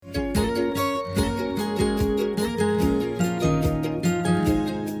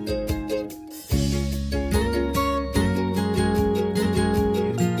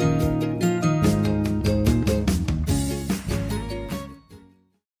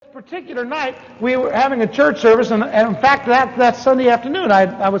particular night, we were having a church service, and in fact, that Sunday afternoon,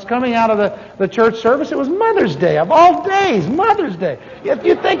 I was coming out of the church service. It was Mother's Day. Of all days, Mother's Day.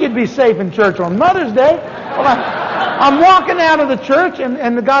 You'd think you'd be safe in church on Mother's Day. Well, I'm walking out of the church,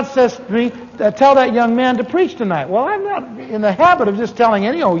 and God says to me, tell that young man to preach tonight. Well, I'm not in the habit of just telling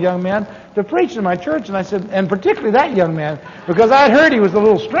any old young man to preach in my church. And I said, and particularly that young man, because I had heard he was a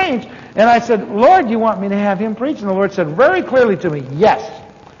little strange. And I said, Lord, you want me to have him preach? And the Lord said very clearly to me, yes.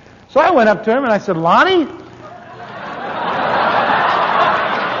 So I went up to him and I said, Lonnie,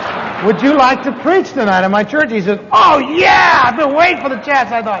 would you like to preach tonight in my church? He said, oh yeah, I've been waiting for the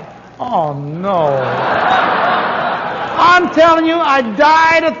chance. I thought, oh no. I'm telling you, I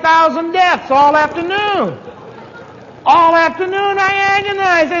died 1,000 deaths all afternoon. All afternoon I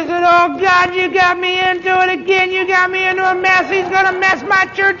agonized. I said, oh God, you got me into it again. You got me into a mess. He's going to mess my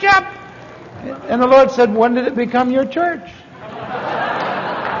church up. And the Lord said, when did it become your church?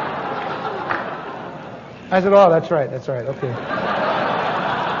 I said, oh, that's right, okay.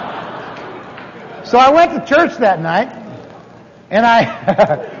 So I went to church that night,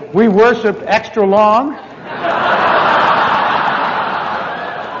 and we worshiped extra long.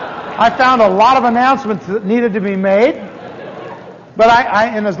 I found a lot of announcements that needed to be made, but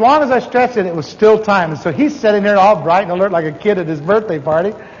and as long as I stretched it, it was still time. And so he's sitting there all bright and alert like a kid at his birthday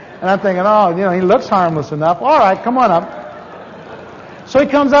party, and I'm thinking, oh, he looks harmless enough. All right, come on up. So he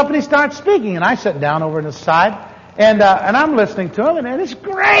comes up and he starts speaking, and I sit down over on the side, and I'm listening to him, and it's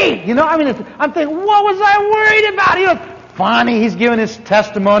great. I'm thinking, what was I worried about? Funny, he's giving his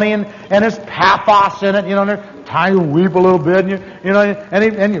testimony and his pathos in it, and they're time to weep a little bit,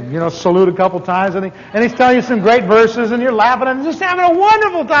 and you salute a couple times, and he's telling you some great verses, and you're laughing and just having a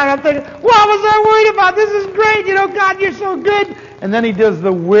wonderful time. I'm thinking, what was I worried about? This is great, God, you're so good. And then he does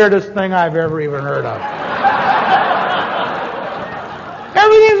the weirdest thing I've ever even heard of.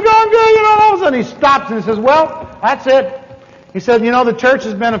 Everything's going good, all of a sudden he stops and he says, well, that's it. He said, the church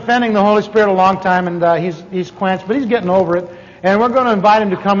has been offending the Holy Spirit a long time, and he's quenched, but he's getting over it. And we're going to invite him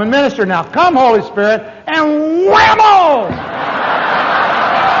to come and minister. Now, come, Holy Spirit, and whammo!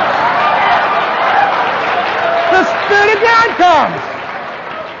 The Spirit of God comes.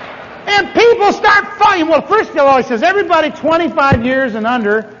 And people start fighting. Well, first of all, he says, everybody 25 years and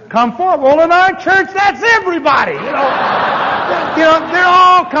under, come forward. Well, in our church, that's everybody, they're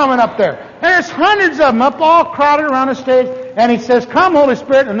all coming up there. And there's hundreds of them up all crowded around the stage. And he says, come, Holy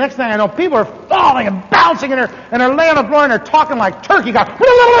Spirit. And the next thing I know, people are falling and bouncing, and they're laying on the floor, and they're talking like turkey guys.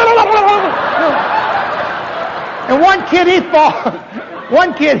 And one kid, he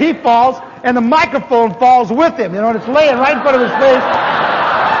falls, and the microphone falls with him, and it's laying right in front of his face.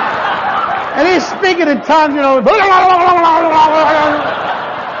 And he's speaking in tongues,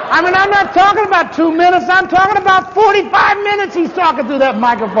 I'm not talking about 2 minutes. I'm talking about 45 minutes he's talking through that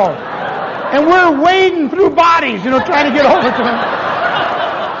microphone. And we're wading through bodies, trying to get over to him.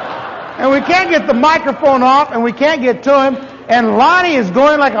 And we can't get the microphone off, and we can't get to him. And Lonnie is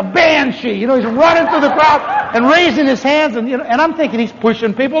going like a banshee. He's running through the crowd and raising his hands. And I'm thinking he's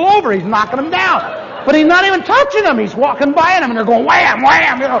pushing people over. He's knocking them down. But he's not even touching them. He's walking by them, and they're going wham,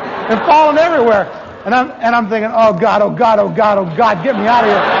 wham, and falling everywhere. And I'm thinking, oh God, oh God, oh God, oh God, get me out of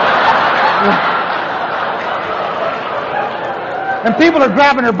here. And people are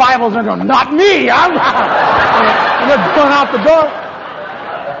grabbing their Bibles and they're going, not me. And they're going out the door.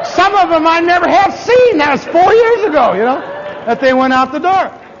 Some of them I never have seen. That was 4 years ago, that they went out the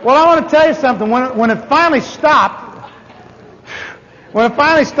door. Well, I want to tell you something. When it finally stopped,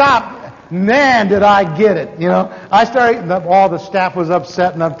 man, did I get it. I started, all the staff was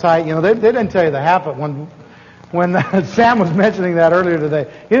upset and uptight. They didn't tell you the half of it. When Sam was mentioning that earlier today,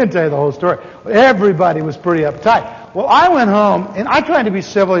 he didn't tell you the whole story. Everybody was pretty uptight. Well, I went home, and I tried to be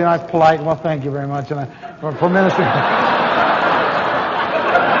civil, I was polite. Well, thank you very much for ministering.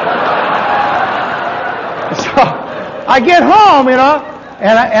 So I get home, and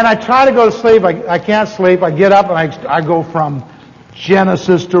I try to go to sleep. I can't sleep. I get up, and I go from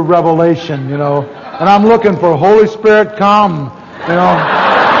Genesis to Revelation, and I'm looking for Holy Spirit, come,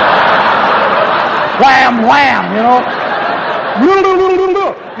 wham, wham,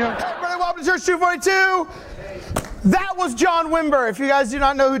 Everybody, welcome to Church 242. That was John Wimber. If you guys do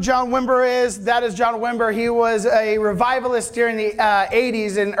not know who John Wimber is, that is John Wimber. He was a revivalist during the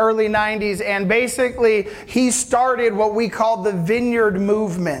 80s and early 90s, and basically he started what we call the Vineyard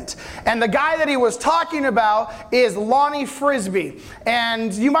Movement. And the guy that he was talking about is Lonnie Frisbee.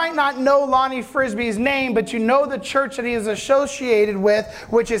 And you might not know Lonnie Frisbee's name, but you know the church that he is associated with,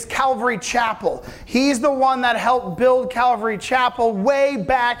 which is Calvary Chapel. He's the one that helped build Calvary Chapel way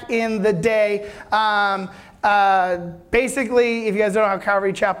back in the day. Basically, if you guys don't know how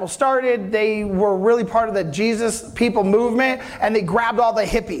Calvary Chapel started, they were really part of the Jesus People movement, and they grabbed all the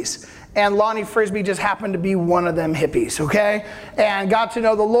hippies. And Lonnie Frisbee just happened to be one of them hippies, okay? And got to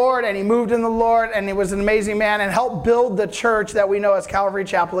know the Lord, and he moved in the Lord, and he was an amazing man, and helped build the church that we know as Calvary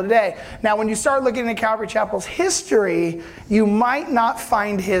Chapel today. Now, when you start looking at Calvary Chapel's history, you might not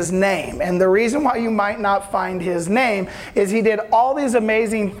find his name. And the reason why you might not find his name is he did all these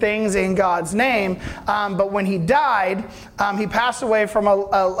amazing things in God's name, but when he died, he passed away from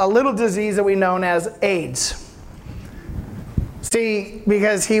a little disease that we know as AIDS. See,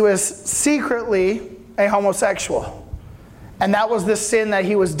 because he was secretly a homosexual. And that was the sin that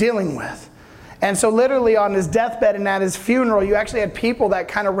he was dealing with. And so literally on his deathbed and at his funeral, you actually had people that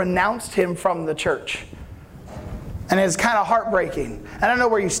kind of renounced him from the church. And it's kind of heartbreaking. I don't know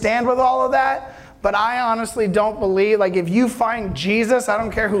where you stand with all of that, but I honestly don't believe, like if you find Jesus, I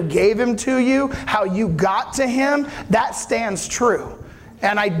don't care who gave him to you, how you got to him, that stands true.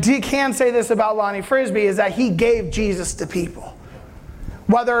 And I can say this about Lonnie Frisbee, is that he gave Jesus to people.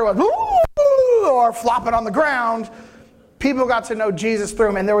 Whether it was or flopping on the ground, people got to know Jesus through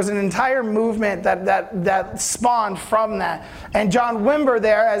him. And there was an entire movement that spawned from that. And John Wimber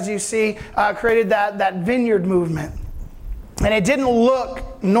there, as you see, created that vineyard movement. And it didn't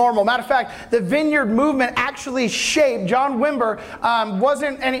look normal. Matter of fact, the vineyard movement actually shaped. John Wimber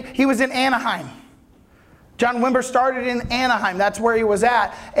he was in Anaheim. John Wimber started in Anaheim. That's where he was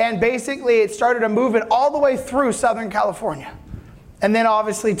at. And basically it started a movement all the way through Southern California. And then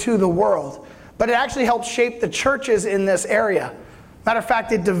obviously to the world. But it actually helped shape the churches in this area. Matter of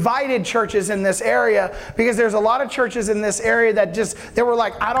fact, it divided churches in this area because there's a lot of churches in this area that they were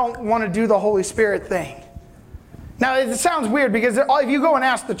like, I don't want to do the Holy Spirit thing. Now it sounds weird because if you go and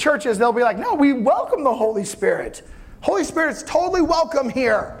ask the churches, they'll be like, no, we welcome the Holy Spirit. Holy Spirit's totally welcome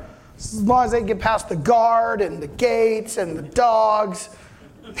here. As long as they get past the guard and the gates and the dogs,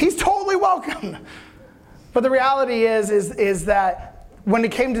 he's totally welcome. But the reality is that when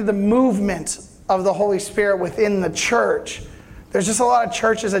it came to the movement of the Holy Spirit within the church, there's just a lot of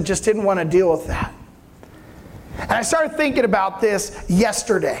churches that just didn't want to deal with that. And I started thinking about this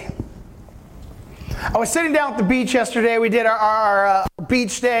yesterday. I was sitting down at the beach yesterday. We did our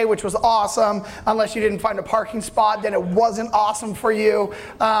beach day, which was awesome. Unless you didn't find a parking spot, then it wasn't awesome for you.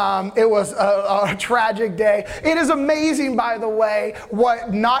 It was a tragic day. It is amazing, by the way,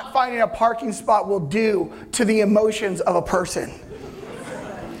 what not finding a parking spot will do to the emotions of a person.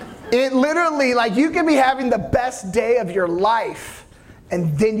 It literally, like, you can be having the best day of your life,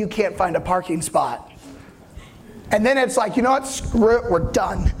 and then you can't find a parking spot. And then it's like, you know what, screw it, we're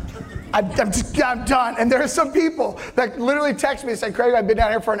done. I'm done. And there are some people that literally text me and say, Craig, I've been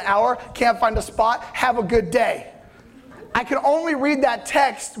down here for an hour, can't find a spot, have a good day. I can only read that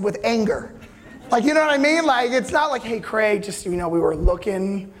text with anger. Like, you know what I mean? Like, it's not like, hey, Craig, just, we were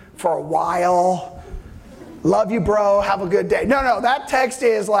looking for a while. Love you, bro, have a good day. No, that text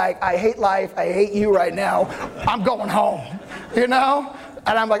is like, I hate life, I hate you right now, I'm going home, And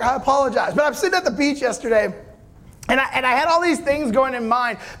I'm like, I apologize. But I'm sitting at the beach yesterday, and I had all these things going in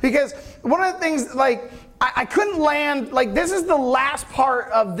mind, because one of the things, like, I couldn't land, like, this is the last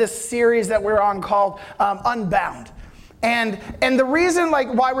part of this series that we're on called Unbound. And the reason,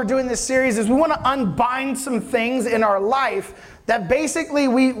 like, why we're doing this series is we want to unbind some things in our life that basically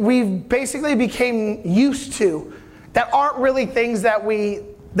we basically became used to, that aren't really things that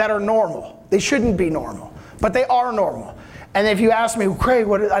are normal. They shouldn't be normal, but they are normal. And if you ask me, Craig,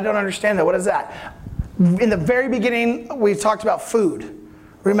 I don't understand that. What is that? In the very beginning, we talked about food.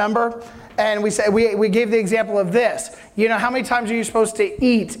 Remember? And we said we gave the example of this. How many times are you supposed to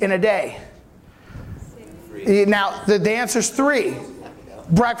eat in a day? 3. Now, the answer's 3.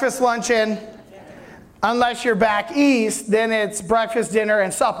 Breakfast, lunch, and unless you're back east, then it's breakfast, dinner,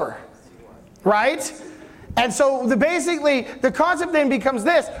 and supper. Right? And so basically, the concept then becomes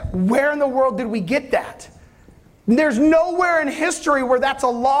this. Where in the world did we get that? There's nowhere in history where that's a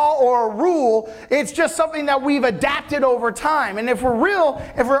law or a rule. It's just something that we've adapted over time. And if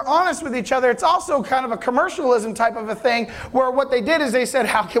we're honest with each other, it's also kind of a commercialism type of a thing, where what they did is they said,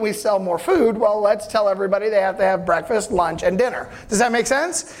 how can we sell more food? Well, let's tell everybody they have to have breakfast, lunch, and dinner. Does that make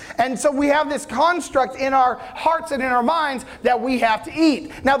sense? And so we have this construct in our hearts and in our minds that we have to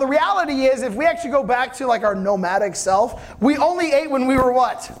eat. Now, the reality is, if we actually go back to like our nomadic self, we only ate when we were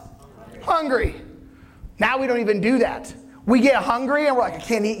what? Hungry. Now we don't even do that. We get hungry and we're like, I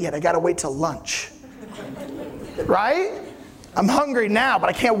can't eat yet. I got to wait till lunch. Right? I'm hungry now, but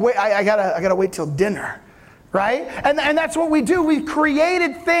I can't wait. I gotta wait till dinner. Right? And that's what we do. We've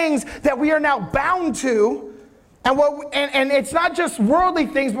created things that we are now bound to, And it's not just worldly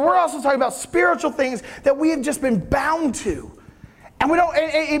things, but we're also talking about spiritual things that we have just been bound to. And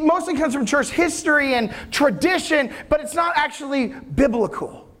it mostly comes from church history and tradition, but it's not actually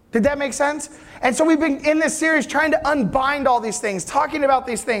biblical. Did that make sense? And so we've been in this series trying to unbind all these things, talking about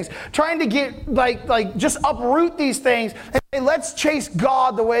these things, trying to get just uproot these things and say, let's chase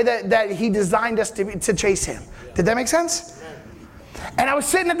God the way that He designed us to chase Him. Did that make sense? And I was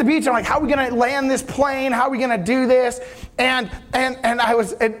sitting at the beach. I'm like, how are we going to land this plane? How are we going to do this? And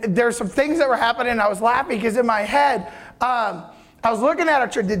there were some things that were happening. And I was laughing because in my head, I was looking at our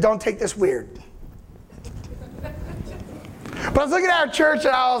church. Don't take this weird. But I was looking at our church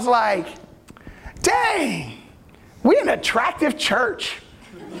and I was like, dang, we're an attractive church.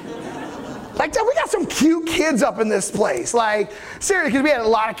 Like, we got some cute kids up in this place. Like, seriously, because we had a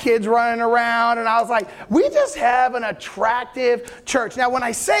lot of kids running around. And I was like, we just have an attractive church. Now, when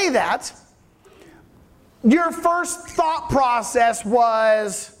I say that, your first thought process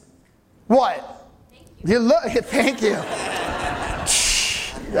was what? Thank you.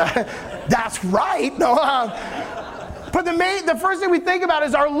 That's right. No, but the first thing we think about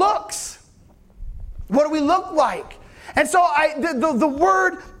is our looks. What do we look like? And so the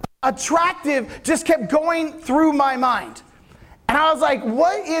word attractive just kept going through my mind. And I was like,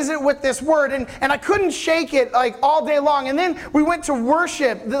 what is it with this word? And I couldn't shake it like all day long. And then we went to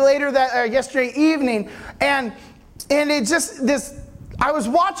worship yesterday evening. And it just, I was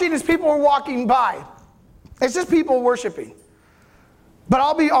watching as people were walking by. It's just people worshiping. But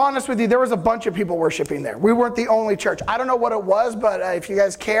I'll be honest with you, there was a bunch of people worshiping there. We weren't the only church. I don't know what it was, but if you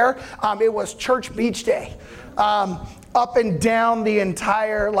guys care, it was Church Beach Day. Up and down the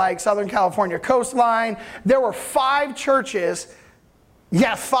entire Southern California coastline. There were 5 churches.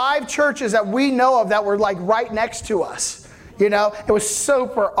 Yeah, 5 churches that we know of that were right next to us. You know, it was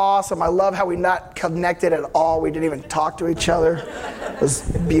super awesome. I love how we not connected at all. We didn't even talk to each other. It was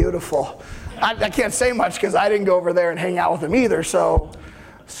beautiful. I can't say much because I didn't go over there and hang out with them either, so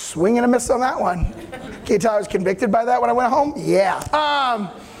swing and a miss on that one. Can you tell I was convicted by that when I went home? Yeah.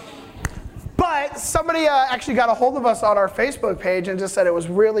 But somebody actually got a hold of us on our Facebook page and just said it was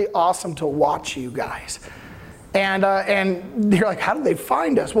really awesome to watch you guys. And they're like, how did they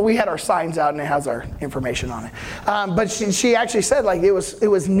find us? Well, we had our signs out and it has our information on it. But she actually said it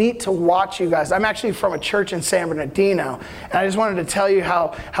was neat to watch you guys. I'm actually from a church in San Bernardino, and I just wanted to tell you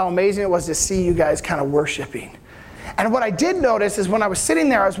how amazing it was to see you guys kind of worshiping. And what I did notice is when I was sitting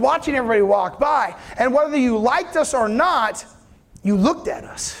there, I was watching everybody walk by, and whether you liked us or not, you looked at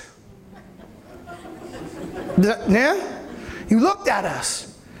us. Yeah? You looked at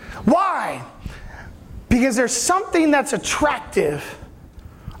us. Why? Because there's something that's attractive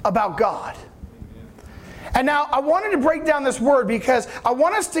about God. And now I wanted to break down this word because I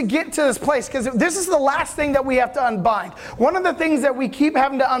want us to get to this place, because this is the last thing that we have to unbind. One of the things that we keep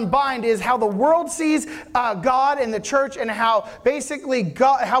having to unbind is how the world sees God in the church, and how basically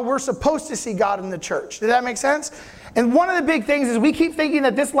how we're supposed to see God in the church. Does that make sense? And one of the big things is we keep thinking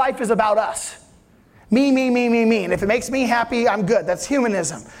that this life is about us. Me, me, me, me, me. And if it makes me happy, I'm good. That's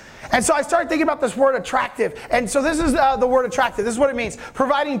humanism. And so I started thinking about this word attractive. And so this is the word attractive. This is what it means.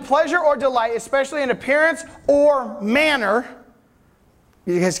 Providing pleasure or delight, especially in appearance or manner.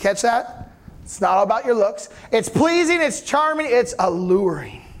 You guys catch that? It's not all about your looks. It's pleasing, it's charming, it's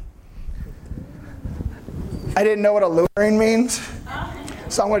alluring. I didn't know what alluring means.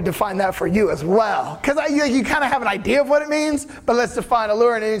 So I'm going to define that for you as well. Because you kind of have an idea of what it means, but let's define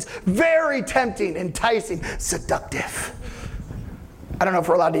alluring. It means very tempting, enticing, seductive. I don't know if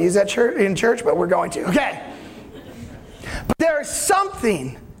we're allowed to use that in church, but we're going to. Okay. But there is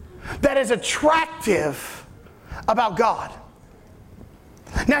something that is attractive about God.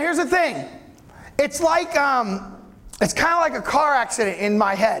 Now here's the thing. It's it's kind of like a car accident in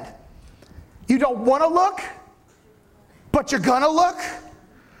my head. You don't want to look, but you're going to look.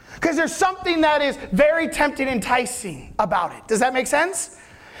 Because there's something that is very tempting, enticing about it. Does that make sense?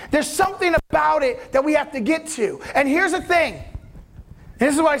 There's something about it that we have to get to. And here's the thing.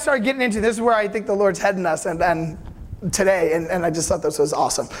 This is what I started getting into. This is where I think the Lord's heading us and today, and I just thought this was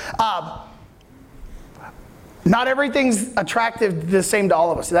awesome. Not everything's attractive the same to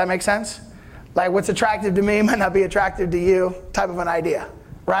all of us. Does that make sense? Like what's attractive to me might not be attractive to you, type of an idea,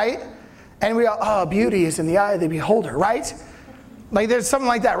 right? And we go, beauty is in the eye of the beholder, right? Like there's something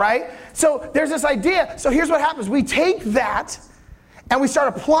like that, right? So there's this idea. So here's what happens. We take that and we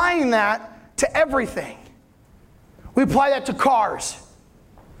start applying that to everything. We apply that to cars.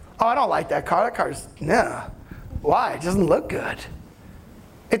 Oh, I don't like that car. That car's, nah. Why? It doesn't look good.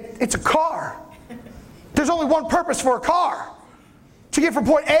 It's a car. There's only one purpose for a car. To get from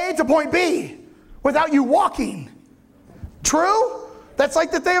point A to point B. without you walking. True? That's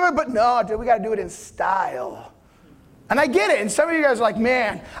like the thing of it, but no, dude, we got to do it in style. And I get it. And some of you guys are like,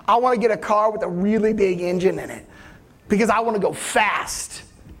 man, I want to get a car with a really big engine in it because I want to go fast.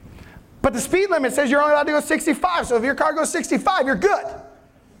 But the speed limit says you're only allowed to go 65. So if your car goes 65, you're good.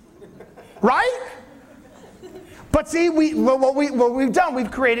 Right? But see, what we've done,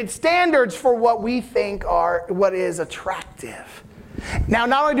 we've created standards for what we think are what is attractive. Now,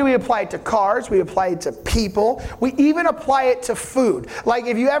 not only do we apply it to cars, we apply it to people. We even apply it to food. Like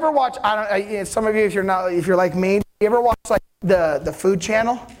if you ever watch, some of you, if you're like me, you ever watch like the Food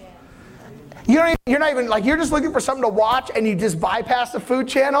Channel? You're not even like, you're just looking for something to watch and you just bypass the Food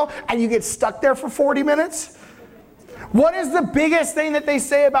Channel and you get stuck there for 40 minutes? What is the biggest thing that they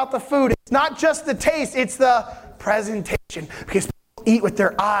say about the food? It's not just the taste, it's the presentation. Because people eat with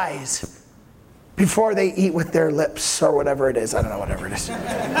their eyes before they eat with their lips or whatever it is. I don't know, whatever it is.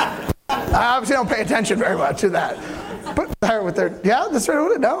 I obviously don't pay attention very much to that. But with their, yeah, that's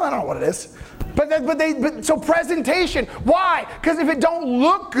right. No, I don't know what it is. But so presentation. Why? Because if it don't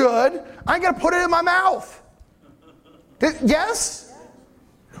look good, I ain't gonna put it in my mouth. Yes?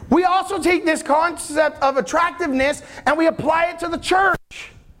 We also take this concept of attractiveness and we apply it to the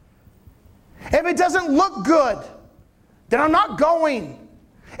church. If it doesn't look good, then I'm not going.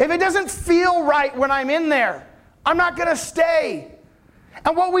 If it doesn't feel right when I'm in there, I'm not going to stay.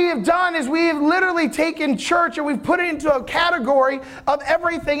 And what we have done is we have literally taken church and we've put it into a category of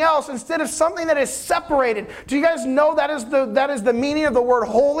everything else instead of something that is separated. Do you guys know that is the meaning of the word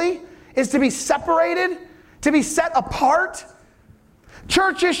holy? Is to be separated, to be set apart.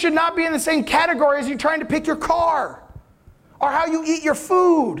 Churches should not be in the same category as you trying to pick your car or how you eat your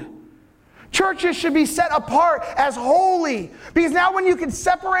food. Churches should be set apart as holy. Because now when you can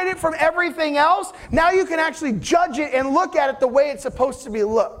separate it from everything else, now you can actually judge it and look at it the way it's supposed to be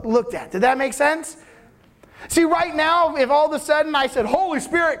looked at. Did that make sense? See, right now, if all of a sudden I said, Holy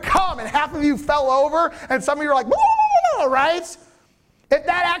Spirit, come, and half of you fell over, and some of you are like, right? If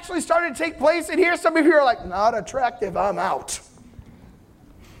that actually started to take place in here, some of you are like, not attractive, I'm out.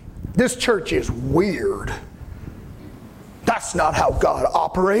 This church is weird. That's not how God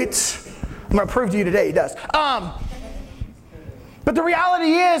operates. I'm going to prove to you today he does. But the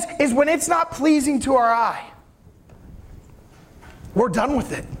reality is when it's not pleasing to our eye, we're done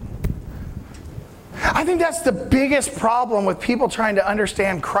with it. I think that's the biggest problem with people trying to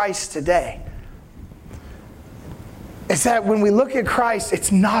understand Christ today. Is that when we look at Christ,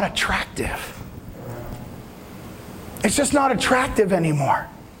 it's not attractive. It's just not attractive anymore.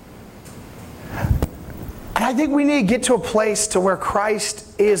 And I think we need to get to a place to where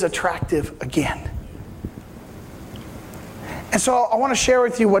Christ is attractive again. And so I want to share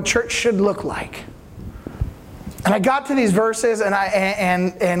with you what church should look like. And I got to these verses,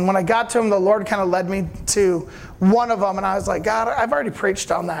 and when I got to them, the Lord kind of led me to one of them, and I was like, God, I've already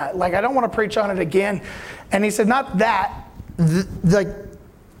preached on that. Like, I don't want to preach on it again. And he said, not that,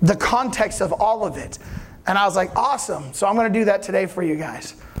 the context of all of it. And I was like, awesome. So I'm going to do that today for you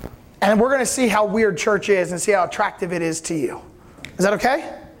guys. And we're going to see how weird church is and see how attractive it is to you. Is that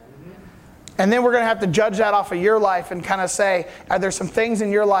okay? And then we're going to have to judge that off of your life and kind of say, are there some things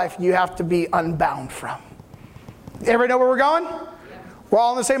in your life you have to be unbound from? Everybody know where we're going? We're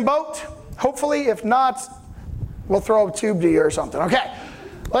all in the same boat? Hopefully. If not, we'll throw a tube to you or something. Okay.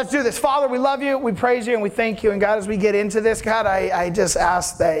 Let's do this. Father, we love you, we praise you, and we thank you. And God, as we get into this, God, I just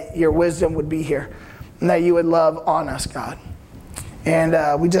ask that your wisdom would be here and that you would love on us, God.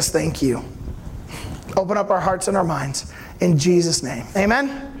 And we just thank you. Open up our hearts and our minds in Jesus' name.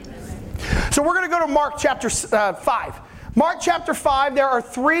 Amen? So we're going to go to Mark chapter 5. Mark chapter 5, there are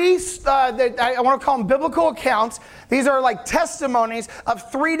three, I want to call them biblical accounts. These are like testimonies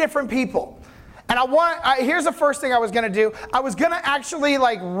of three different people. And here's the first thing I was going to do. I was going to actually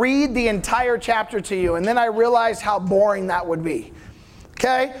like read the entire chapter to you, and then I realized how boring that would be.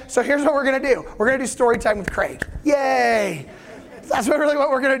 Okay? So here's what we're going to do. We're going to do story time with Craig. Yay! That's really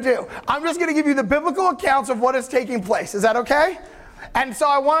what we're going to do. I'm just going to give you the biblical accounts of what is taking place. Is that okay? And so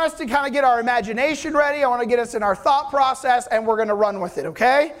I want us to kind of get our imagination ready. I want to get us in our thought process, and we're going to run with it,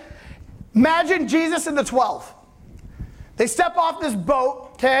 okay? Imagine Jesus and the 12. They step off this boat,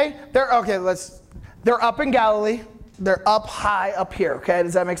 okay? They're up in Galilee. They're up high up here, okay?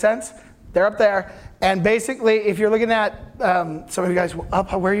 Does that make sense? They're up there. And basically, if you're looking at, some of you guys,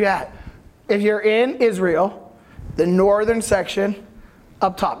 up, where are you at? If you're in Israel, the northern section,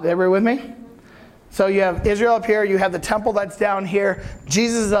 up top. Everybody with me? So you have Israel up here. You have the temple that's down here.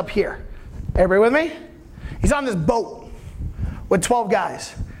 Jesus is up here. Everybody with me? He's on this boat with 12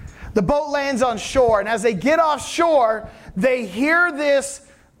 guys. The boat lands on shore. And as they get offshore, they hear this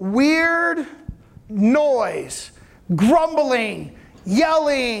weird noise, grumbling,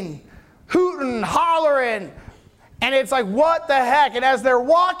 yelling, hooting, hollering. And it's like, what the heck? And as they're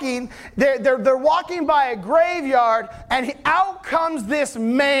walking, they're walking by a graveyard, and out comes this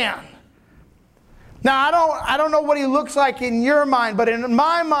man. Now, I don't know what he looks like in your mind, but in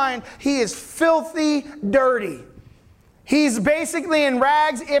my mind, he is filthy dirty. He's basically in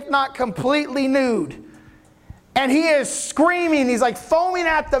rags, if not completely nude. And he is screaming. He's like foaming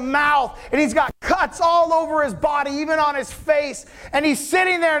at the mouth. And he's got cuts all over his body, even on his face. And he's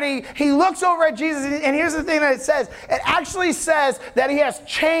sitting there and he looks over at Jesus. And here's the thing that it says. It actually says that he has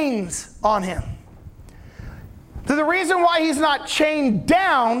chains on him. So the reason why he's not chained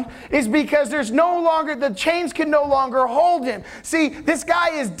down is because the chains can no longer hold him. See, this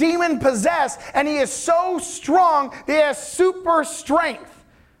guy is demon possessed, and he is so strong that he has super strength.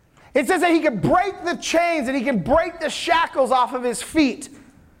 It says that he can break the chains and he can break the shackles off of his feet.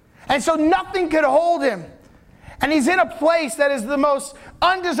 And so nothing could hold him. And he's in a place that is the most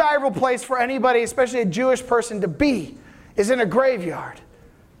undesirable place for anybody, especially a Jewish person, to be, is in a graveyard.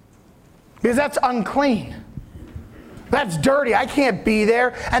 Because that's unclean. That's dirty. I can't be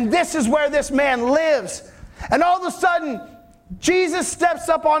there. And this is where this man lives. And all of a sudden, Jesus steps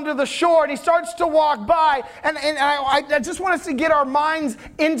up onto the shore and he starts to walk by. And I just want us to get our minds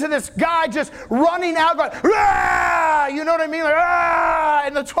into this guy just running out, going, "Rah!" You know what I mean? Like, "Rah!"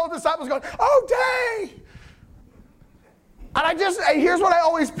 And the 12 disciples going, "Oh, dang." And here's what I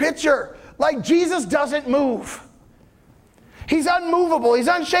always picture. Like, Jesus doesn't move. He's unmovable. He's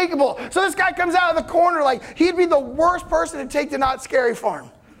unshakable. So this guy comes out of the corner like he'd be the worst person to take to Not Scary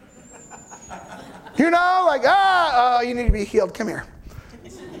Farm. You know, like, you need to be healed. Come here.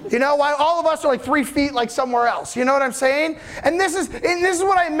 You know, why all of us are like 3 feet like somewhere else. You know what I'm saying? And this is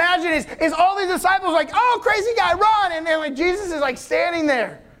what I imagine is all these disciples like, "Oh, crazy guy, run." And like Jesus is like standing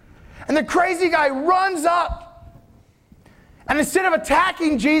there. And the crazy guy runs up. And instead of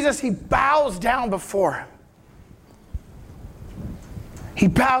attacking Jesus, he bows down before him. He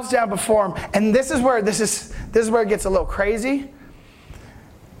bows down before him. And this is where it gets a little crazy.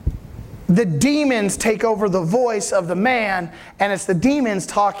 The demons take over the voice of the man, and it's the demons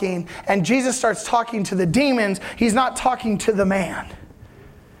talking, and Jesus starts talking to the demons. He's not talking to the man.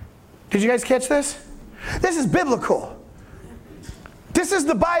 Did you guys catch this? This is biblical. This is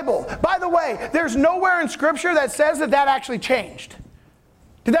the Bible. By the way, there's nowhere in Scripture that says that actually changed.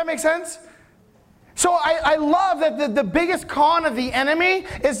 Did that make sense? So I love that the biggest con of the enemy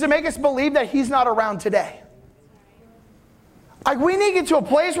is to make us believe that he's not around today. Like, we need to get to a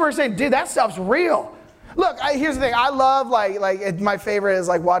place where we're saying, dude, that stuff's real. Look, here's the thing. I love, my favorite is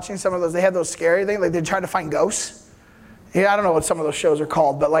like watching some of those. They have those scary things. Like, they try to find ghosts. Yeah, I don't know what some of those shows are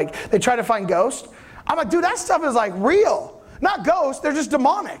called, but like, they try to find ghosts. I'm like, dude, that stuff is like real. Not ghosts, they're just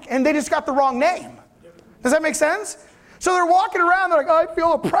demonic. And they just got the wrong name. Does that make sense? So they're walking around, they're like, "Oh, I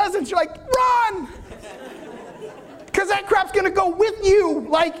feel a presence." You're like, run! Because that crap's going to go with you.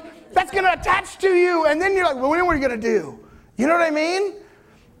 Like, that's going to attach to you. And then you're like, well, what are you going to do? You know what I mean?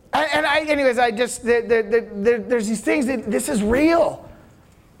 There's these things that this is real.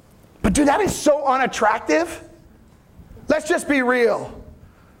 But dude, that is so unattractive. Let's just be real.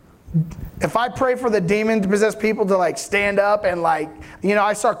 If I pray for the demon-possessed people to like stand up and like, you know,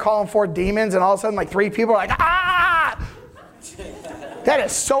 I start calling forth demons and all of a sudden like 3 people are like, "Ah!" That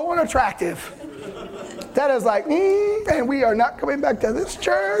is so unattractive. That is like, and we are not coming back to this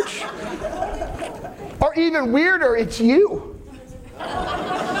church. Or even weirder, it's you.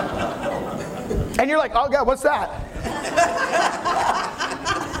 And you're like, "Oh God, what's that?"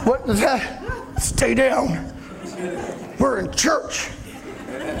 What is that? Stay down. We're in church.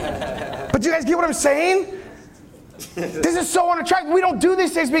 But do you guys get what I'm saying? This is so unattractive. We don't do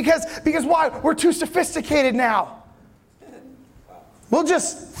these things because why? We're too sophisticated now. We'll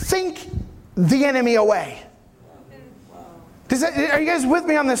just think the enemy away. Are you guys with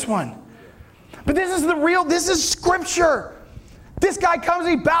me on this one? But this is Scripture. This guy comes,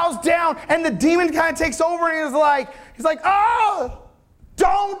 he bows down, and the demon kind of takes over, and he's like, "Oh,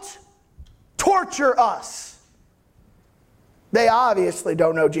 don't torture us." They obviously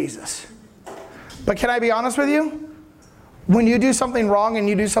don't know Jesus. But can I be honest with you? When you do something wrong and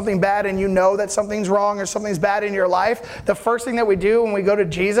you do something bad and you know that something's wrong or something's bad in your life, the first thing that we do when we go to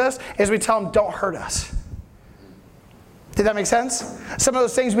Jesus is we tell him, "Don't hurt us." Did that make sense? Some of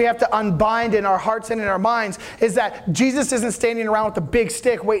those things we have to unbind in our hearts and in our minds is that Jesus isn't standing around with a big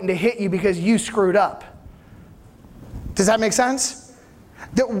stick waiting to hit you because you screwed up. Does that make sense?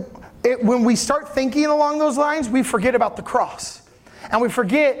 When we start thinking along those lines, we forget about the cross. And we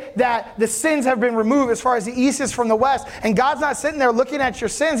forget that the sins have been removed as far as the east is from the west. And God's not sitting there looking at your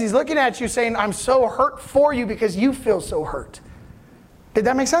sins. He's looking at you saying, I'm so hurt for you because you feel so hurt. Did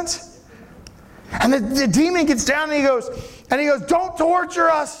that make sense? And the demon gets down and he goes, don't torture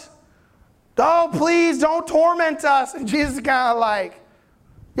us. Oh, please don't torment us. And Jesus is kind of like,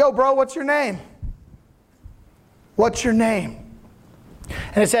 yo, bro, what's your name? What's your name?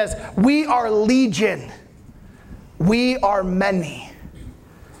 And it says, we are legion. We are many.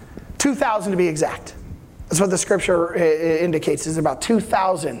 2,000 to be exact. That's what the scripture indicates. Is about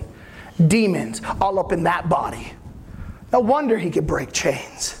 2,000 demons all up in that body. No wonder he could break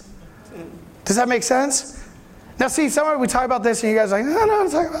chains. Does that make sense? Now see, somewhere we talk about this and you guys are like, no,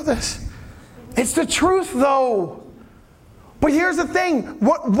 I'm talking about this. It's the truth though. But here's the thing.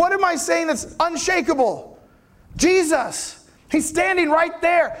 What am I saying that's unshakable? Jesus. He's standing right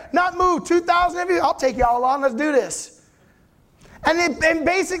there. Not moved. 2,000 of you. I'll take you all on. Let's do this. And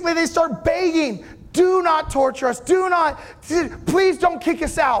basically they start begging. Do not torture us. Please don't kick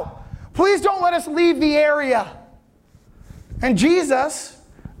us out. Please don't let us leave the area. And Jesus,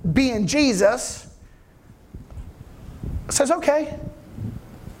 being Jesus, says, okay.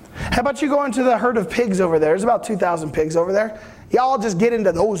 How about you go into the herd of pigs over there? There's about 2,000 pigs over there. Y'all just get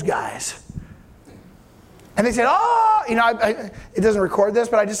into those guys. And they said, oh, it doesn't record this,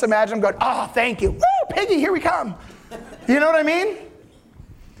 but I just imagine them going, oh, thank you. Woo, piggy, here we come. You know what I mean?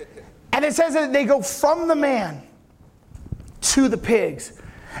 And it says that they go from the man to the pigs.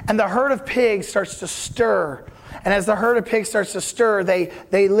 And the herd of pigs starts to stir. And as the herd of pigs starts to stir, they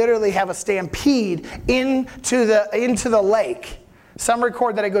literally have a stampede into the lake. Some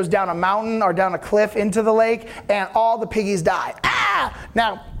record that it goes down a mountain or down a cliff into the lake, and all the piggies die. Ah!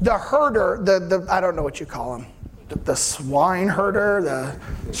 Now, the herder, the I don't know what you call him, the swine herder,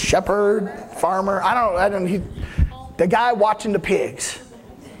 the shepherd, farmer, the guy watching the pigs.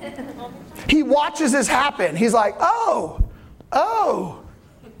 He watches this happen. He's like, oh.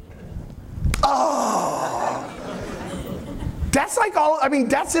 That's like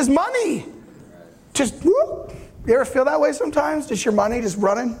that's his money. Just whoop. You ever feel that way sometimes? Just your money just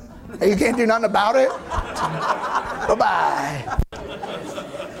running? And you can't do nothing about it? Bye-bye.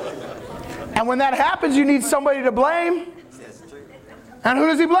 And when that happens, you need somebody to blame. And who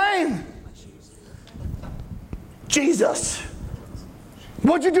does he blame? Jesus.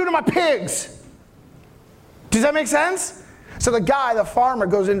 What'd you do to my pigs? Does that make sense? So the farmer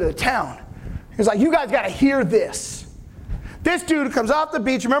goes into the town. He's like, you guys got to hear this. This dude comes off the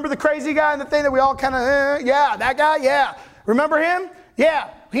beach. Remember the crazy guy and the thing that we all kind of, yeah, that guy, yeah. Remember him? Yeah,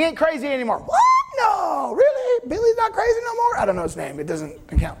 he ain't crazy anymore. What? No, really? Billy's not crazy no more? I don't know his name. It doesn't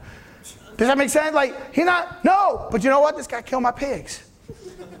count. Does that make sense? Like, he not, no. But you know what? This guy killed my pigs.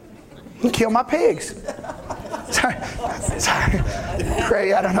 He killed my pigs. Sorry.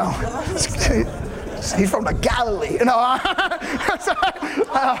 Crazy, I don't know. He's from the Galilee. No,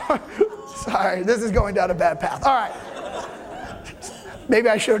 sorry, this is going down a bad path. All right. Maybe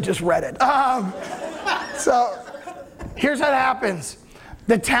I should have just read it. So here's what happens.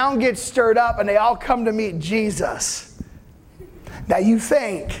 The town gets stirred up and they all come to meet Jesus. Now you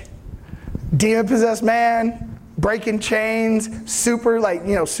think, demon-possessed man, breaking chains, super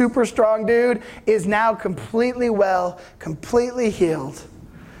strong dude, is now completely well, completely healed.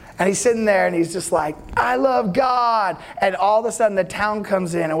 And he's sitting there and he's just like, I love God. And all of a sudden the town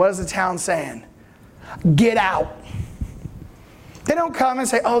comes in. And what is the town saying? Get out. They don't come and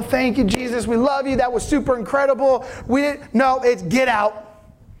say, oh, thank you, Jesus. We love you. That was super incredible. No, it's get out.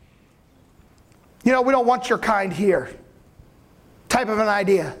 We don't want your kind here. Type of an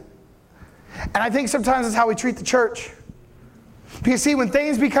idea. And I think sometimes that's how we treat the church. Because see, when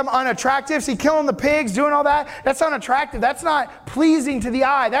things become unattractive, killing the pigs, doing all that, that's unattractive. That's not pleasing to the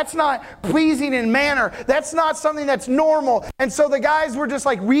eye. That's not pleasing in manner. That's not something that's normal. And so the guys were just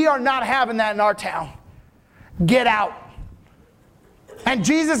like, we are not having that in our town. Get out. And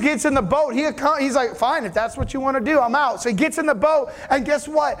Jesus gets in the boat. He's like, fine, if that's what you want to do, I'm out. So he gets in the boat, and guess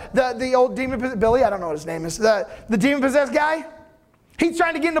what? The old demon, Billy, I don't know what his name is, the demon-possessed guy, he's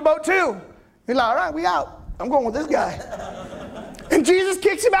trying to get in the boat too. He's like, all right, we out. I'm going with this guy. And Jesus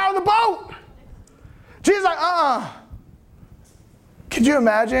kicks him out of the boat. Jesus is like, Could you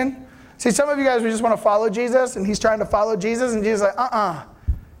imagine? See, some of you guys just want to follow Jesus, and he's trying to follow Jesus, and Jesus is like,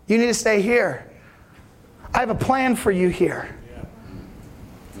 you need to stay here. I have a plan for you here.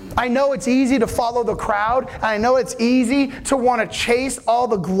 I know it's easy to follow the crowd. I know it's easy to want to chase all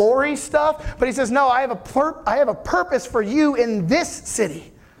the glory stuff. But he says, no, I have a purpose for you in this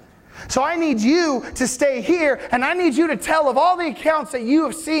city. So I need you to stay here, and I need you to tell of all the accounts that you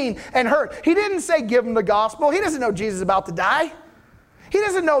have seen and heard. He didn't say give him the gospel. He doesn't know Jesus is about to die. He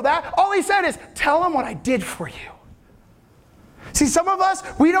doesn't know that. All he said is, tell him what I did for you. See, some of us,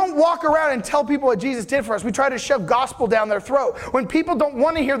 we don't walk around and tell people what Jesus did for us. We try to shove gospel down their throat. When people don't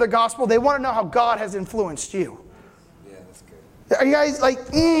want to hear the gospel, they want to know how God has influenced you. Yeah, that's good. Are you guys like,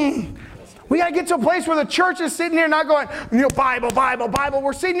 We got to get to a place where the church is sitting here not going, Bible, Bible, Bible.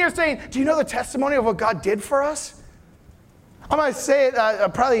 We're sitting here saying, do you know the testimony of what God did for us? I'm going to say it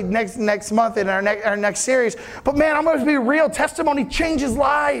probably next month in our next series. But man, I'm going to be real. Testimony changes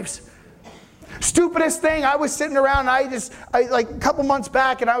lives. Stupidest thing, I was sitting around, like a couple months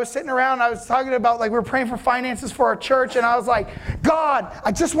back, and I was sitting around, I was talking about, like, we were praying for finances for our church, and I was like, God,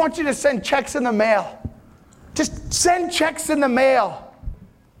 I just want you to send checks in the mail. Just send checks in the mail.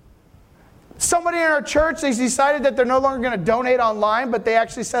 Somebody in our church, they decided that they're no longer going to donate online, but they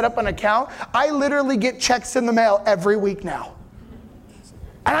actually set up an account. I literally get checks in the mail every week now.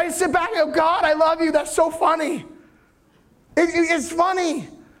 And I sit back and go, God, I love you. That's so funny. It's funny.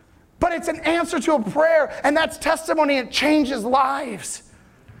 But it's an answer to a prayer, and that's testimony. It changes lives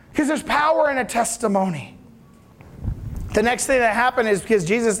because there's power in a testimony. The next thing that happened is because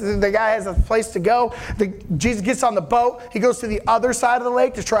Jesus, the guy has a place to go. Jesus gets on the boat. He goes to the other side of the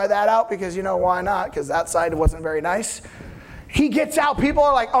lake to try that out because, why not? Because that side wasn't very nice. He gets out. People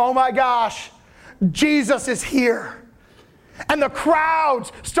are like, oh my gosh, Jesus is here. And the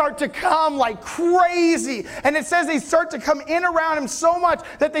crowds start to come like crazy. And it says they start to come in around him so much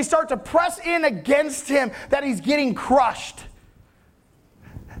that they start to press in against him that he's getting crushed.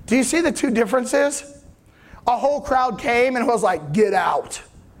 Do you see the two differences? A whole crowd came and was like, get out.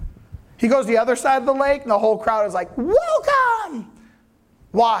 He goes to the other side of the lake and the whole crowd is like, welcome.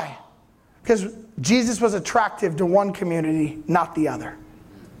 Why? Because Jesus was attractive to one community, not the other.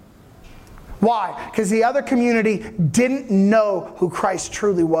 Why? Because the other community didn't know who Christ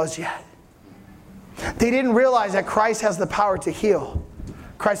truly was yet. They didn't realize that Christ has the power to heal.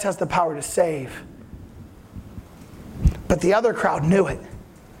 Christ has the power to save. But the other crowd knew it.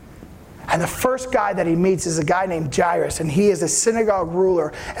 And the first guy that he meets is a guy named Jairus, and he is a synagogue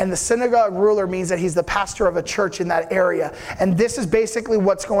ruler. And the synagogue ruler means that he's the pastor of a church in that area. And this is basically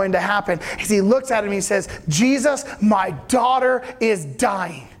what's going to happen. As he looks at him, he says, Jesus, my daughter is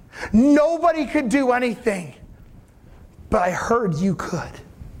dying. Nobody could do anything, but I heard you could.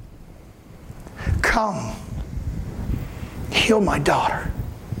 Come, heal my daughter.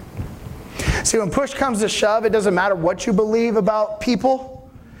 See, when push comes to shove, it doesn't matter what you believe about people.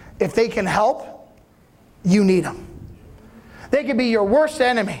 If they can help, you need them. They could be your worst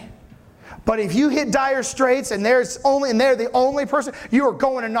enemy. But if you hit dire straits and they're the only person, you are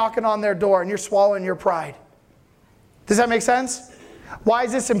going and knocking on their door and you're swallowing your pride. Does that make sense? Why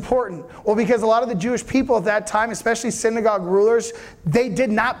is this important? Well, because a lot of the Jewish people at that time, especially synagogue rulers, they did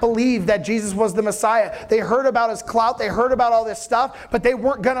not believe that Jesus was the Messiah. They heard about his clout, they heard about all this stuff, but they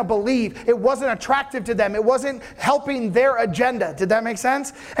weren't going to believe. It wasn't attractive to them. It wasn't helping their agenda. Did that make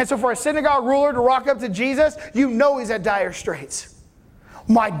sense? And so for a synagogue ruler to walk up to Jesus, you know he's at dire straits.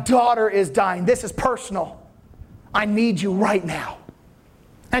 My daughter is dying. This is personal. I need you right now.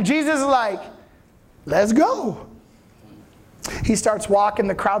 And Jesus is like, let's go. He starts walking,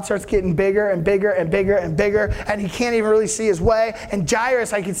 the crowd starts getting bigger and bigger and bigger and bigger, and he can't even really see his way. And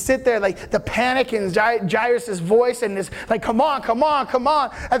Jairus, I can sit there, like the panic in Jairus' voice, and this, like, come on, come on, come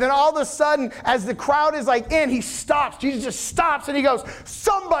on. And then all of a sudden, as the crowd is like in, he stops. Jesus just stops and he goes,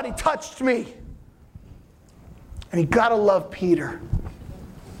 somebody touched me. And you gotta love Peter.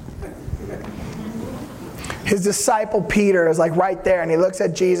 His disciple Peter is like right there, and he looks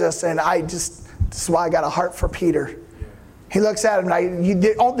at Jesus, and this is why I got a heart for Peter. He looks at him, and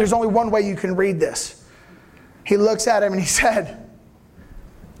there's only one way you can read this. He looks at him and he said,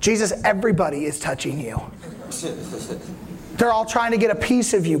 Jesus, everybody is touching you. They're all trying to get a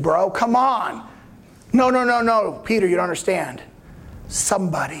piece of you, bro. Come on. No, Peter, you don't understand.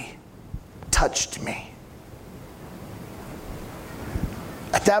 Somebody touched me.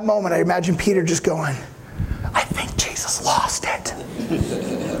 At that moment, I imagine Peter just going, I think Jesus lost it.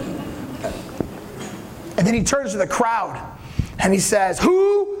 And then he turns to the crowd. And he says,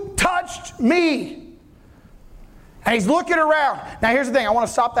 who touched me? And he's looking around. Now here's the thing. I want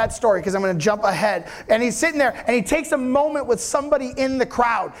to stop that story because I'm going to jump ahead. And he's sitting there and he takes a moment with somebody in the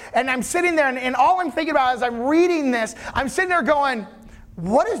crowd. And I'm sitting there and all I'm thinking about as I'm reading this, I'm sitting there going,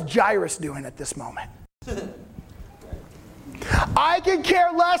 what is Jairus doing at this moment? I could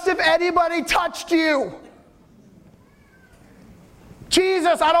care less if anybody touched you.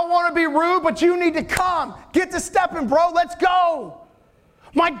 Jesus, I don't want to be rude, but you need to come. Get to stepping, bro. Let's go.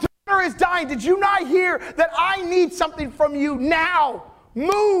 My daughter is dying. Did you not hear that I need something from you now?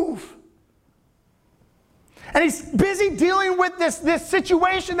 Move. And he's busy dealing with this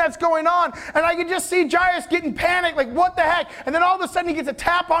situation that's going on. And I can just see Jairus getting panicked, like, what the heck? And then all of a sudden he gets a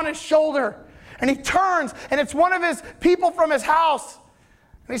tap on his shoulder. And he turns, and it's one of his people from his house.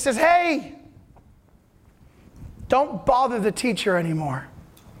 And he says, hey, don't bother the teacher anymore.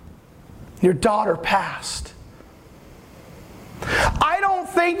 Your daughter passed. I don't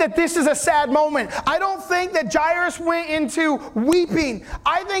think that this is a sad moment. I don't think that Jairus went into weeping.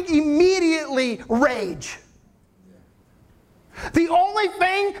 I think immediately rage. The only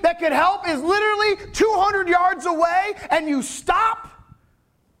thing that could help is literally 200 yards away and you stop.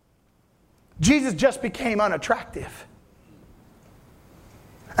 Jesus just became unattractive.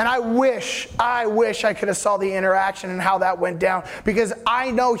 And I wish I could have saw the interaction and how that went down, because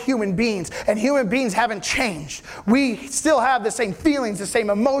I know human beings, and human beings haven't changed. We still have the same feelings, the same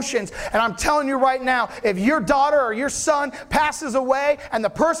emotions, and I'm telling you right now, if your daughter or your son passes away and the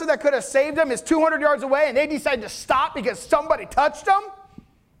person that could have saved them is 200 yards away and they decide to stop because somebody touched them,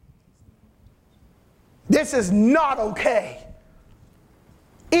 this is not okay.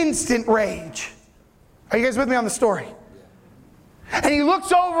 Instant rage. Are you guys with me on the story? And he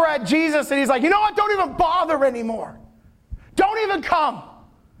looks over at Jesus and he's like, you know what? Don't even bother anymore. Don't even come.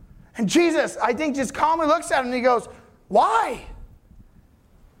 And Jesus, I think, just calmly looks at him and he goes, why?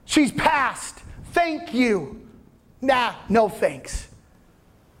 She's passed. Thank you. Nah, no thanks.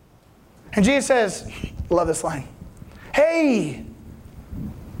 And Jesus says, I love this line. Hey,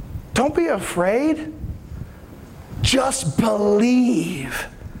 don't be afraid. Just believe.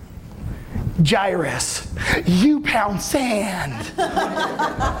 Jairus, you pound sand.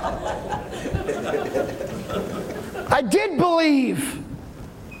 I did believe.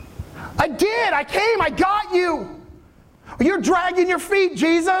 I did. I came. I got you. You're dragging your feet,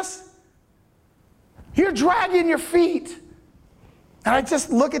 Jesus. You're dragging your feet. And I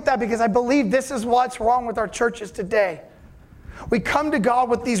just look at that because I believe this is what's wrong with our churches today. We come to God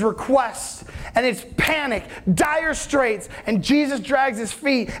with these requests, and it's panic, dire straits, and Jesus drags his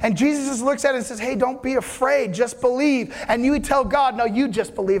feet, and Jesus just looks at it and says, hey, don't be afraid, just believe. And you tell God, no, you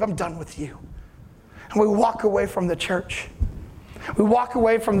just believe, I'm done with you. And we walk away from the church. We walk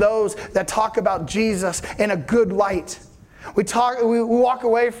away from those that talk about Jesus in a good light. We walk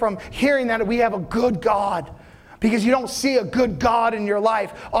away from hearing that we have a good God, because you don't see a good God in your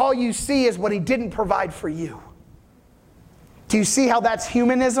life. All you see is what he didn't provide for you. Do you see how that's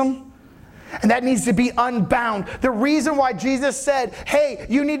humanism? And that needs to be unbound. The reason why Jesus said, hey,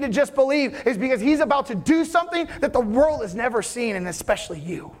 you need to just believe, is because he's about to do something that the world has never seen, and especially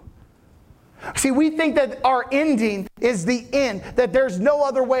you. See, we think that our ending is the end, that there's no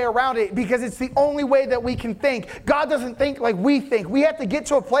other way around it because it's the only way that we can think. God doesn't think like we think. We have to get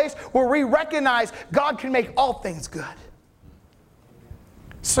to a place where we recognize God can make all things good.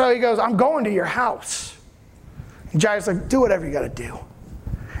 So he goes, I'm going to your house. And Jairus is like, do whatever you got to do.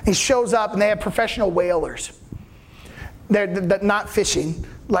 He shows up, and they have professional wailers. They're not fishing,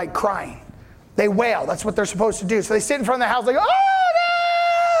 like crying. They wail. That's what they're supposed to do. So they sit in front of the house like,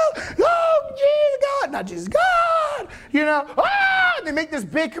 oh, no! Oh, Jesus, God! Not Jesus, God! You know, ah! And they make this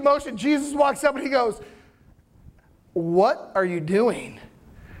big commotion. Jesus walks up, and he goes, what are you doing?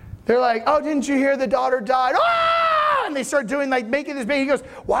 They're like, oh, didn't you hear the daughter died? Ah! And they start doing, like, making this big. He goes,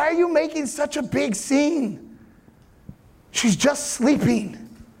 why are you making such a big scene? She's just sleeping.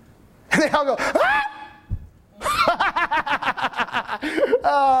 And they all go, ah!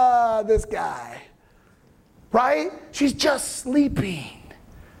 This guy. Right? She's just sleeping.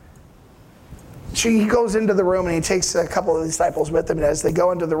 He goes into the room, and he takes a couple of the disciples with him. And as they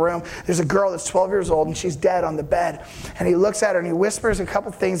go into the room, there's a girl that's 12 years old, and she's dead on the bed. And he looks at her, and he whispers a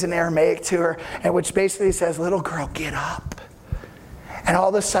couple things in Aramaic to her, and which basically says, little girl, get up. And all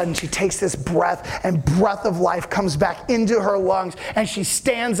of a sudden, she takes this breath, and breath of life comes back into her lungs, and she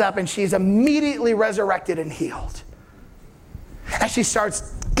stands up, and she's immediately resurrected and healed. And she starts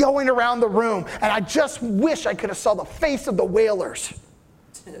going around the room, and I just wish I could have saw the face of the wailers.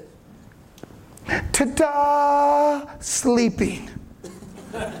 Ta-da! Sleeping.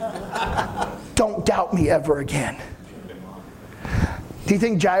 Don't doubt me ever again. Do you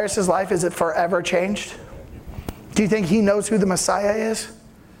think Jairus' life is forever changed? Do you think he knows who the Messiah is?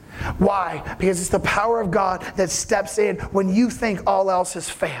 Why? Because it's the power of God that steps in when you think all else has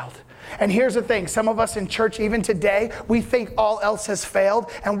failed. And here's the thing, some of us in church even today, we think all else has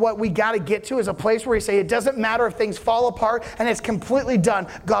failed, and what we got to get to is a place where we say it doesn't matter if things fall apart and it's completely done,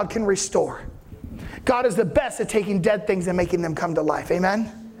 God can restore. God is the best at taking dead things and making them come to life,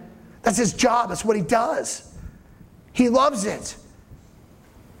 amen? That's his job, that's what he does. He loves it.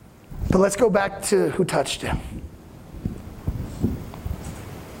 But let's go back to who touched him.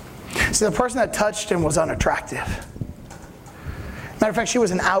 See, the person that touched him was unattractive. Matter of fact, she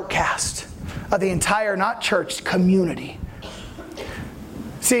was an outcast of the entire, not church, community.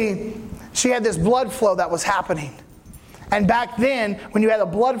 See, she had this blood flow that was happening. And back then, when you had a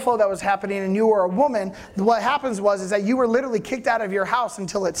blood flow that was happening and you were a woman, what happens is that you were literally kicked out of your house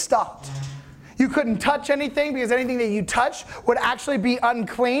until it stopped. You couldn't touch anything because anything that you touched would actually be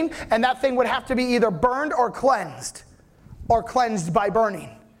unclean, and that thing would have to be either burned or cleansed by burning.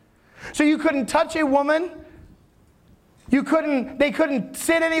 So you couldn't touch a woman. They couldn't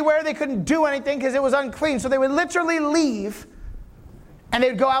sit anywhere. They couldn't do anything because it was unclean. So they would literally leave and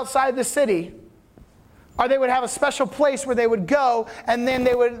they'd go outside the city. Or they would have a special place where they would go, and then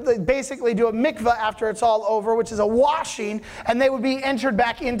they would basically do a mikvah after it's all over, which is a washing, and they would be entered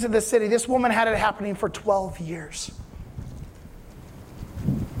back into the city. This woman had it happening for 12 years.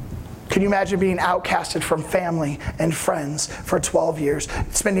 Can you imagine being outcasted from family and friends for 12 years,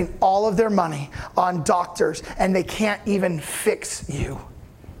 spending all of their money on doctors, and they can't even fix you?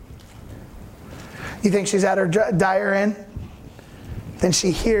 You think she's at her dire end? Then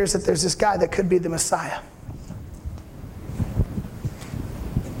she hears that there's this guy that could be the Messiah.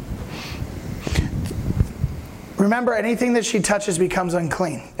 Remember, anything that she touches becomes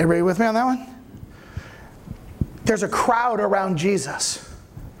unclean. Everybody with me on that one? There's a crowd around Jesus.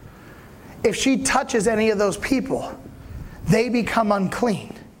 If she touches any of those people, they become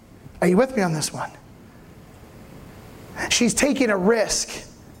unclean. Are you with me on this one? She's taking a risk.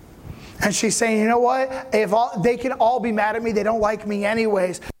 And she's saying, you know what? They can all be mad at me. They don't like me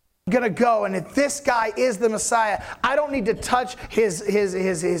anyways. I'm going to go. And if this guy is the Messiah, I don't need to touch his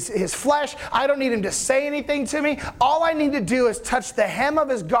flesh. I don't need him to say anything to me. All I need to do is touch the hem of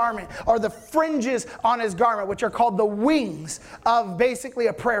his garment, or the fringes on his garment, which are called the wings of basically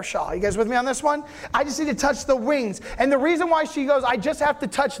a prayer shawl. You guys with me on this one? I just need to touch the wings. And the reason why she goes, I just have to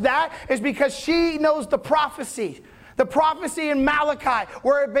touch that, is because she knows the prophecy. The prophecy in Malachi,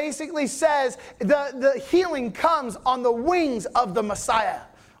 where it basically says the healing comes on the wings of the Messiah,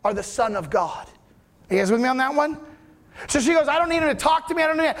 or the Son of God. Are you guys with me on that one? So she goes, I don't need him to talk to me.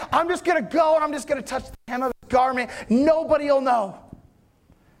 I'm just going to go and I'm just going to touch the hem of his garment. Nobody will know.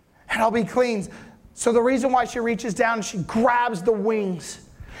 And I'll be clean. So the reason why she reaches down and she grabs the wings.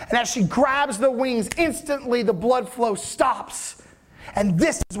 And as she grabs the wings, instantly the blood flow stops. And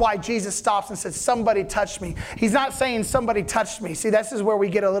this is why Jesus stops and says, somebody touched me. He's not saying somebody touched me. See, this is where we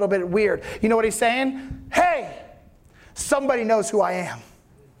get a little bit weird. You know what he's saying? Hey, somebody knows who I am.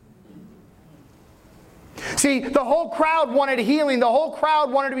 See, the whole crowd wanted healing. The whole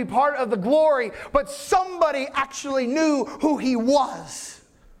crowd wanted to be part of the glory. But somebody actually knew who he was.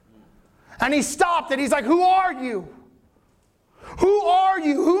 And he stopped and he's like, who are you? Who are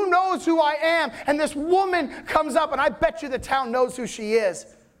you? Who knows who I am? And this woman comes up, and I bet you the town knows who she is.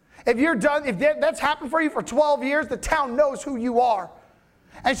 If that's happened for you for 12 years, the town knows who you are.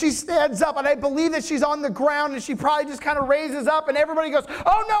 And she stands up, and I believe that she's on the ground, and she probably just kind of raises up, and everybody goes,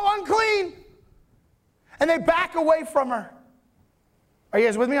 oh no, unclean. And they back away from her. Are you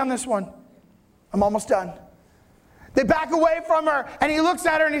guys with me on this one? I'm almost done. They back away from her, and he looks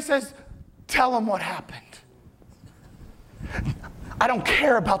at her and he says, tell them what happened. I don't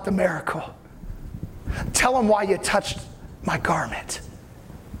care about the miracle. Tell them why you touched my garment.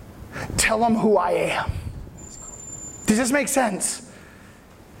 Tell them who I am. Does this make sense?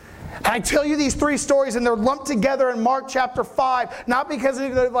 And I tell you these three stories, and they're lumped together in Mark chapter 5, not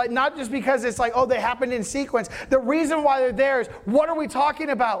just because it's like, oh, they happened in sequence. The reason why they're there is, what are we talking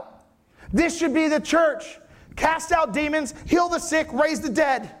about? This should be the church. Cast out demons, heal the sick, raise the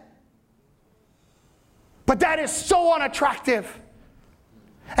dead. But that is so unattractive.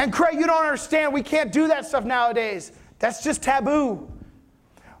 And Craig, you don't understand. We can't do that stuff nowadays. That's just taboo.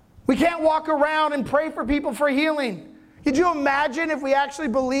 We can't walk around and pray for people for healing. Could you imagine if we actually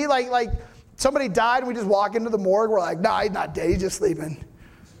believe, like somebody died and we just walk into the morgue, we're like, nah, he's not dead, he's just sleeping.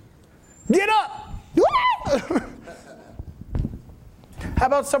 Get up! How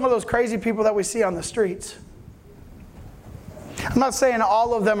about some of those crazy people that we see on the streets? I'm not saying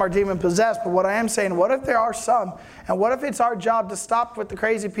all of them are demon-possessed, but what I am saying, what if there are some? And what if it's our job to stop with the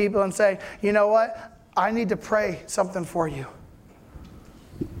crazy people and say, you know what? I need to pray something for you.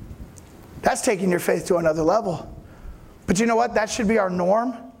 That's taking your faith to another level. But you know what? That should be our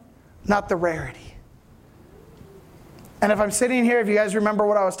norm, not the rarity. And if I'm sitting here, if you guys remember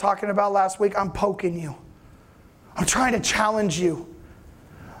what I was talking about last week, I'm poking you. I'm trying to challenge you.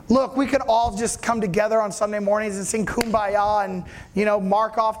 Look, we could all just come together on Sunday mornings and sing Kumbaya and,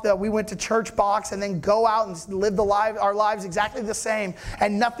 mark off the we went to church box and then go out and live our lives exactly the same.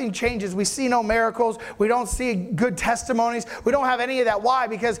 And nothing changes. We see no miracles. We don't see good testimonies. We don't have any of that. Why?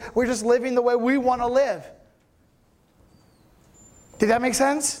 Because we're just living the way we want to live. Did that make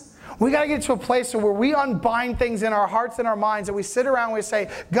sense? We got to get to a place where we unbind things in our hearts and our minds, and we sit around and we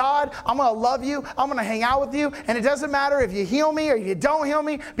say, God, I'm going to love you. I'm going to hang out with you. And it doesn't matter if you heal me or you don't heal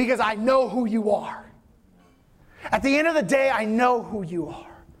me, because I know who you are. At the end of the day, I know who you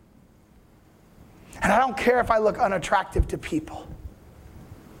are. And I don't care if I look unattractive to people.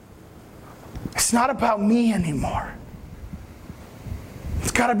 It's not about me anymore.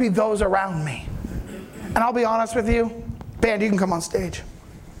 It's got to be those around me. And I'll be honest with you. Band, you can come on stage.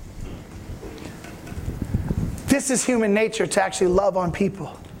 This is human nature, to actually love on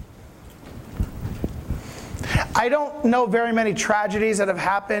people. I don't know very many tragedies that have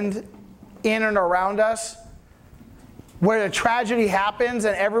happened in and around us where the tragedy happens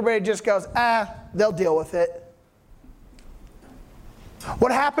and everybody just goes, they'll deal with it.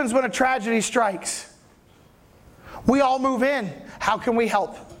 What happens when a tragedy strikes? We all move in. How can we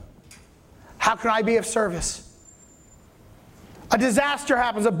help? How can I be of service? A disaster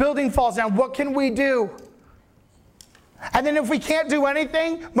happens, a building falls down. What can we do? And then if we can't do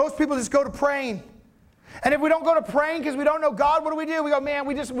anything, most people just go to praying. And if we don't go to praying because we don't know God, what do? We go, man,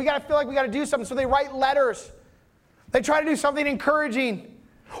 we got to feel like we got to do something. So they write letters. They try to do something encouraging.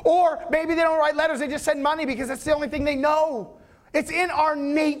 Or maybe they don't write letters, they just send money because that's the only thing they know. It's in our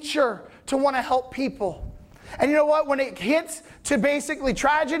nature to want to help people. And you know what? When it hits to basically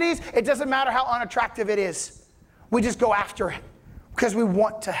tragedies, it doesn't matter how unattractive it is. We just go after it because we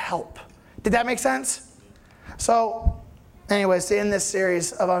want to help. Did that make sense? So, anyways, to end this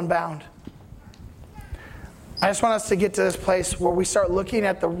series of Unbound, I just want us to get to this place where we start looking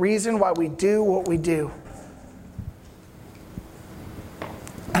at the reason why we do what we do.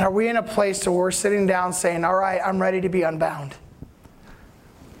 And are we in a place to where we're sitting down saying, all right, I'm ready to be unbound.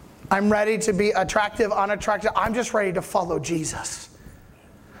 I'm ready to be attractive, unattractive. I'm just ready to follow Jesus.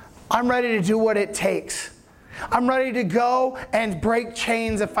 I'm ready to do what it takes. I'm ready to go and break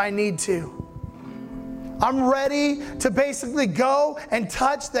chains if I need to. I'm ready to basically go and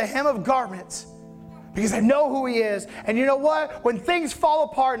touch the hem of garments because I know who He is. And you know what? When things fall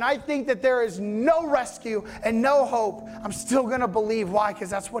apart and I think that there is no rescue and no hope, I'm still going to believe. Why? Because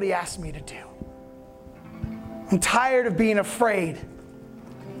that's what He asked me to do. I'm tired of being afraid.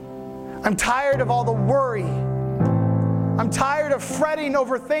 I'm tired of all the worry. I'm tired of fretting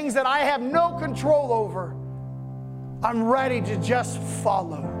over things that I have no control over. I'm ready to just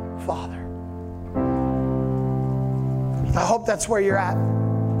follow, Father. I hope that's where you're at.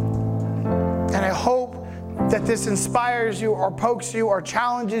 And I hope that this inspires you or pokes you or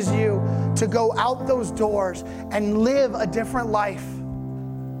challenges you to go out those doors and live a different life.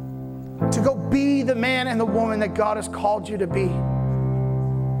 To go be the man and the woman that God has called you to be.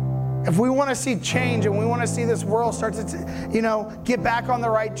 If we want to see change and we want to see this world start to, get back on the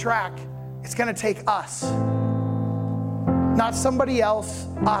right track, it's going to take us. Not somebody else,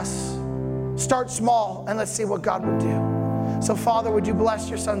 us. Start small and let's see what God would do. So Father, would you bless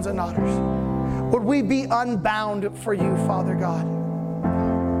your sons and daughters? Would we be unbound for you, Father God?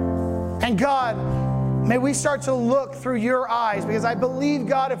 And God, may we start to look through your eyes, because I believe,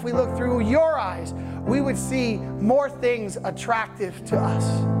 God, if we look through your eyes, we would see more things attractive to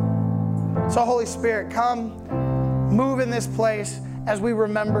us. So Holy Spirit, come, move in this place as we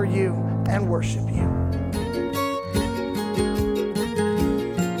remember you and worship you.